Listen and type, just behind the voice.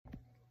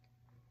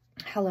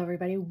Hello,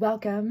 everybody.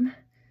 Welcome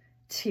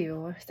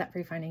to Set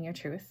Free Finding Your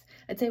Truth.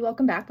 I'd say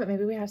welcome back, but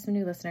maybe we have some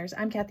new listeners.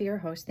 I'm Kathy, your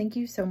host. Thank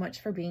you so much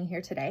for being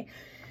here today.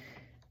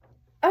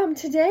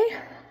 Today,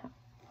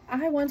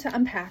 I want to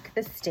unpack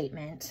this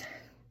statement.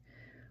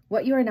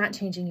 What you are not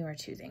changing, you are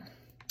choosing.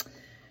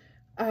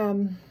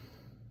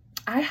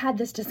 I had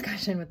this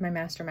discussion with my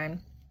mastermind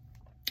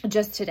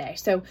just today.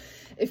 So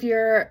if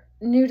you're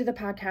new to the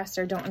podcast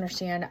or don't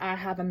understand, I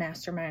have a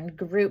mastermind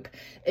group.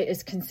 It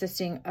is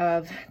consisting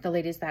of the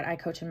ladies that I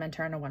coach and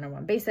mentor on a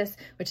one-on-one basis,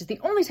 which is the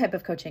only type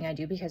of coaching I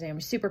do because I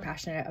am super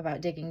passionate about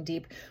digging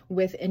deep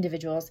with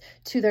individuals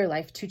to their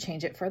life to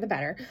change it for the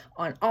better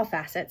on all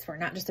facets. We're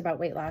not just about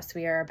weight loss.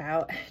 We are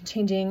about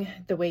changing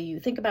the way you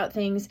think about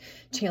things,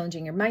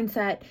 challenging your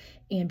mindset,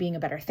 and being a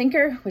better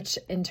thinker, which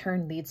in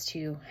turn leads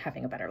to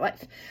having a better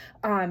life.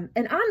 And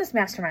on this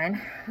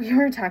mastermind, we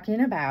were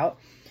talking about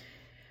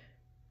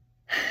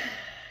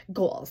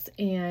goals,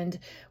 and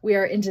we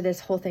are into this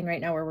whole thing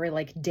right now where we're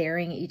like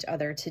daring each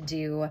other to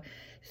do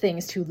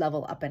things to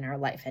level up in our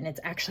life. And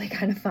it's actually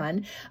kind of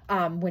fun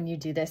when you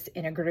do this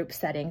in a group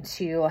setting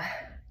to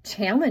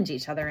challenge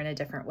each other in a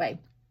different way.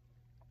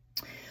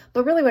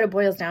 But really what it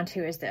boils down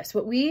to is this: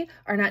 what we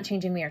are not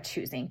changing, we are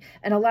choosing.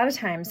 And a lot of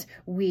times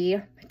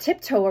we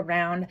tiptoe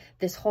around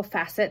this whole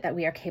facet that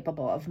we are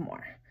capable of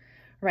more,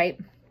 right?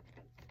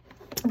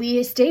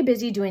 We stay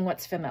busy doing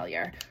what's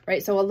familiar,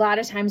 right? So a lot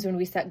of times when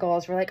we set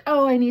goals, we're like,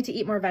 oh, I need to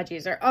eat more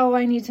veggies, or, oh,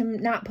 I need to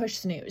not push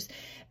snooze.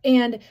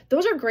 And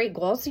those are great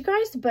goals, you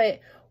guys.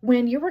 But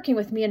when you're working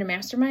with me in a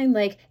mastermind,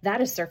 like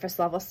that is surface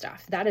level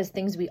stuff. That is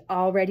things we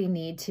already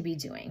need to be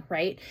doing,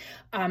 right?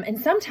 And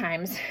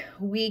sometimes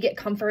we get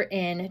comfort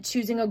in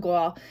choosing a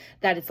goal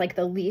that it's like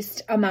the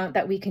least amount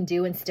that we can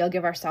do and still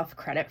give ourselves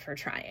credit for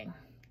trying.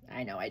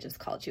 I know I just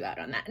called you out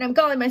on that, and I'm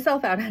calling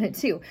myself out on it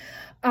too.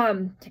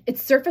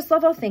 It's surface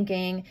level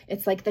thinking.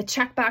 It's like the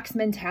checkbox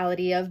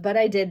mentality of, but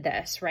I did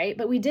this, right?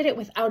 But we did it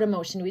without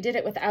emotion. We did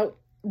it without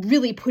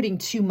really putting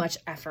too much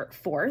effort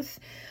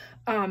forth.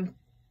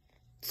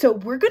 So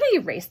we're going to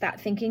erase that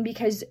thinking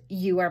because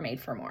you are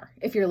made for more.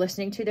 If you're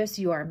listening to this,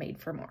 you are made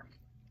for more.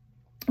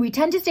 We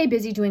tend to stay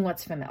busy doing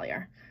what's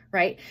familiar,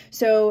 right?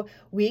 So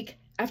week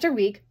after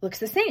week looks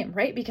the same,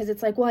 right? Because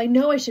it's like, well, I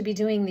know I should be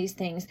doing these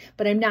things,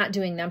 but I'm not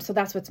doing them. So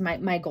that's what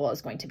my goal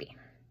is going to be.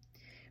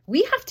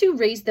 We have to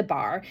raise the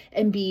bar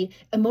and be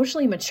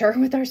emotionally mature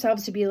with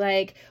ourselves to be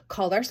like,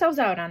 call ourselves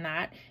out on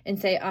that and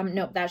say,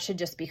 no, that should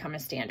just become a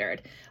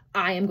standard.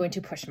 I am going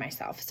to push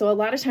myself. So a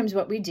lot of times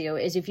what we do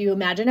is, if you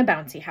imagine a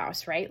bouncy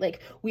house, right?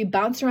 Like we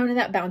bounce around in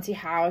that bouncy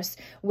house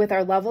with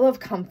our level of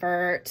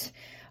comfort,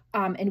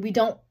 and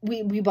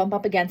we bump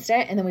up against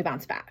it and then we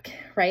bounce back,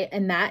 right?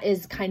 And that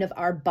is kind of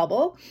our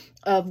bubble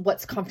of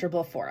what's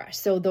comfortable for us.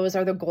 So those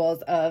are the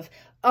goals of,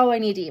 oh, I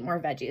need to eat more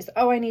veggies.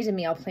 Oh, I need a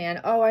meal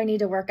plan. Oh, I need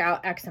to work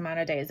out X amount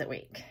of days a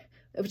week,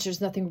 which there's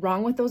nothing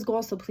wrong with those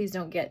goals. So please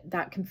don't get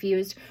that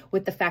confused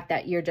with the fact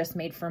that you're just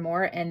made for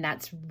more. And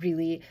that's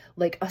really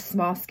like a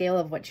small scale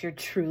of what you're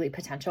truly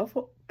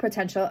potential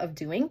of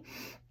doing.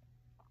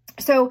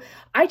 So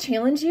I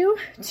challenge you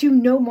to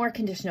no more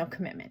conditional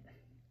commitment.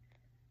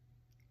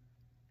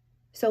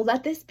 So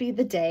let this be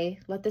the day,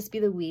 let this be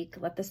the week,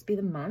 let this be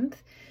the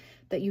month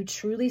that you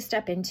truly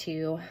step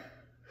into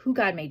who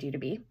God made you to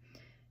be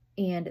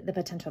and the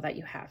potential that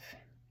you have.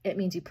 It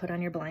means you put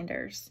on your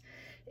blinders.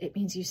 It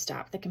means you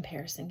stop the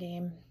comparison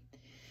game.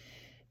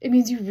 It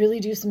means you really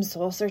do some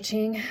soul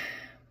searching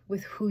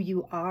with who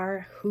you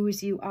are,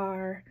 whose you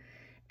are,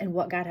 and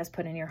what God has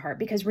put in your heart.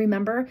 Because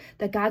remember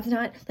that God's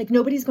not, like,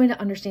 nobody's going to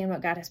understand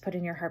what God has put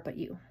in your heart but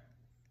you.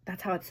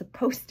 That's how it's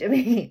supposed to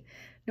be.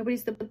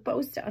 Nobody's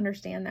supposed to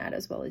understand that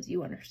as well as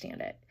you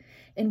understand it.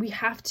 And we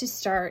have to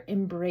start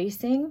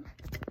embracing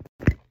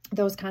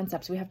those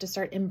concepts. We have to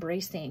start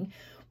embracing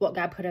what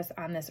God put us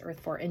on this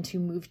earth for, and to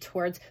move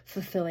towards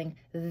fulfilling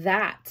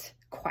that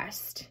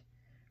quest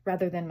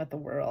rather than what the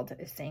world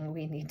is saying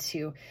we need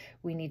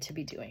to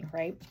be doing,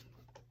 right?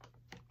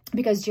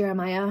 Because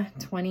Jeremiah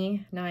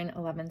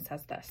 29:11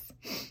 says this: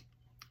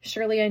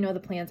 surely I know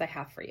the plans I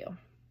have for you,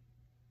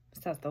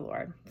 says the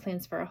Lord,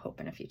 plans for a hope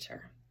and a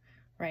future,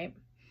 right?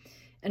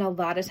 And a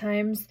lot of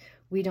times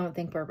we don't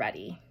think we're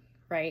ready,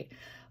 right?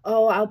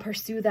 Oh, I'll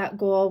pursue that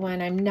goal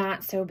when I'm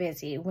not so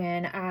busy,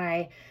 when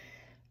I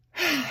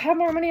have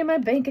more money in my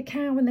bank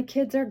account, when the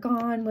kids are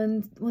gone,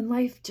 when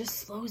life just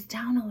slows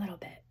down a little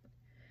bit.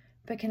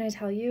 But can I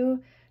tell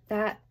you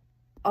that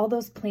all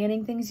those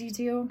planning things you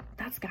do,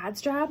 that's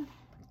God's job.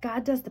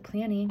 God does the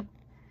planning.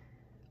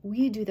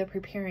 We do the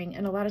preparing.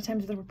 And a lot of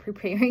times the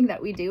preparing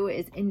that we do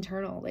is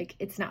internal. Like,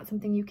 it's not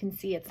something you can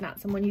see. It's not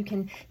someone you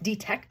can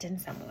detect in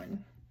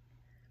someone.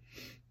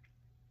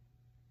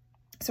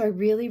 So I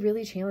really,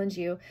 really challenge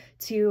you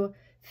to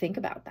think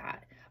about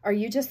that. Are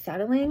you just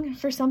settling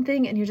for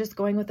something and you're just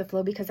going with the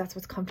flow because that's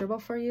what's comfortable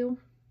for you?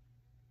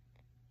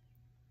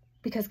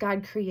 Because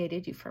God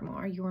created you for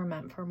more. You were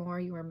meant for more.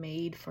 You were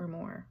made for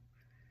more.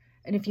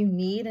 And if you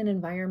need an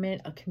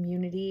environment, a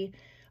community,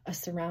 a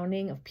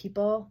surrounding of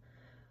people,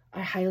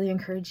 I highly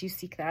encourage you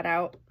seek that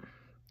out.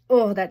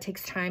 Oh, that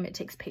takes time. It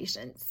takes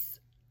patience.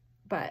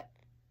 But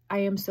I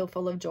am so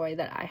full of joy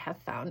that I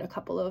have found a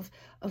couple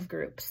of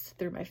groups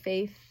through my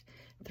faith,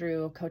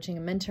 through coaching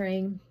and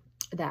mentoring,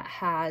 that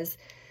has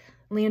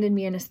landed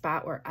me in a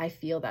spot where I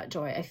feel that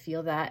joy. I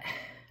feel that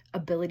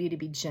ability to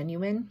be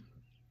genuine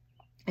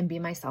and be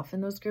myself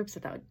in those groups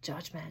without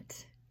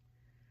judgment.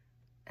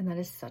 And that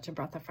is such a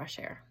breath of fresh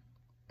air,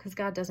 because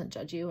God doesn't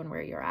judge you and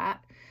where you're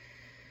at.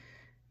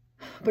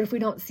 But if we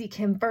don't seek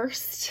him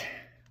first,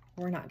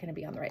 we're not going to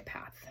be on the right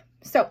path.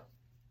 So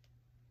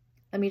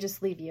let me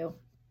just leave you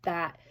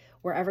that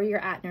wherever you're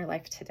at in your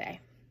life today,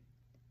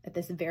 at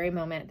this very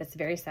moment, this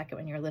very second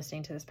when you're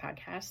listening to this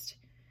podcast,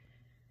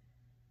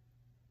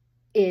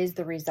 is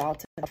the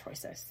result of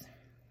choices.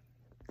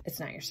 It's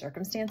not your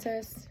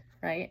circumstances,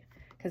 right?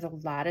 Because a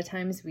lot of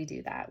times we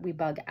do that. We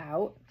bug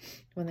out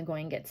when the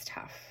going gets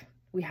tough.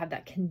 We have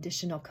that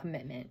conditional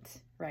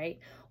commitment, right?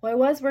 Well, I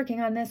was working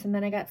on this and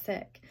then I got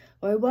sick.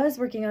 Well, I was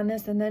working on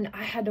this and then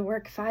I had to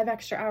work 5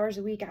 extra hours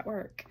a week at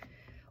work.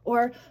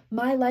 Or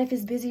my life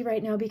is busy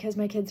right now because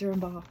my kids are in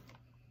ball.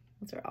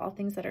 Those are all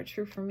things that are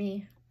true for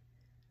me.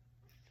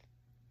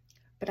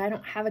 But I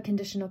don't have a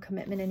conditional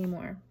commitment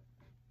anymore,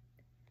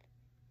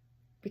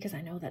 because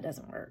I know that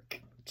doesn't work.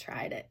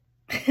 Tried it.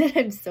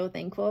 I'm so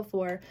thankful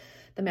for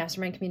the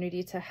mastermind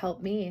community to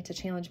help me, to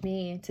challenge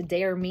me, to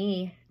dare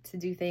me to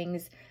do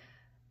things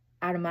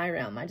out of my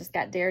realm. I just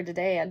got dared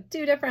today on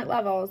 2 different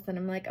levels, and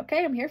I'm like,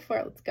 okay, I'm here for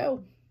it. Let's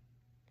go.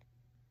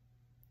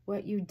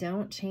 What you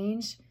don't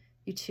change,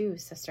 you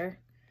choose, sister.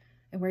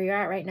 And where you're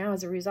at right now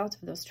is a result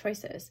of those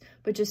choices.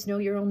 But just know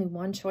you're only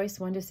one choice,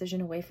 one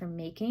decision away from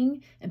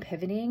making and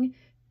pivoting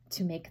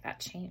to make that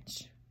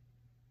change.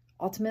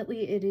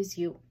 Ultimately, it is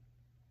you.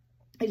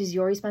 It is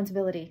your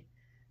responsibility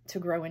to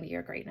grow into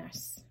your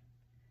greatness.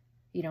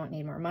 You don't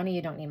need more money.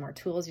 You don't need more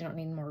tools. You don't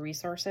need more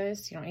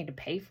resources. You don't need to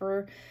pay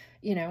for,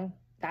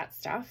 that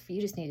stuff. You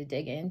just need to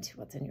dig into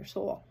what's in your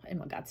soul and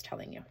what God's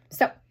telling you.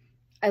 So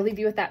I leave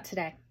you with that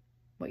today.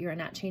 What you are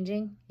not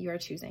changing, you are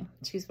choosing.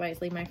 Choose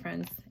wisely, my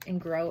friends, and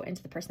grow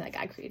into the person that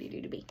God created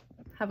you to be.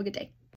 Have a good day.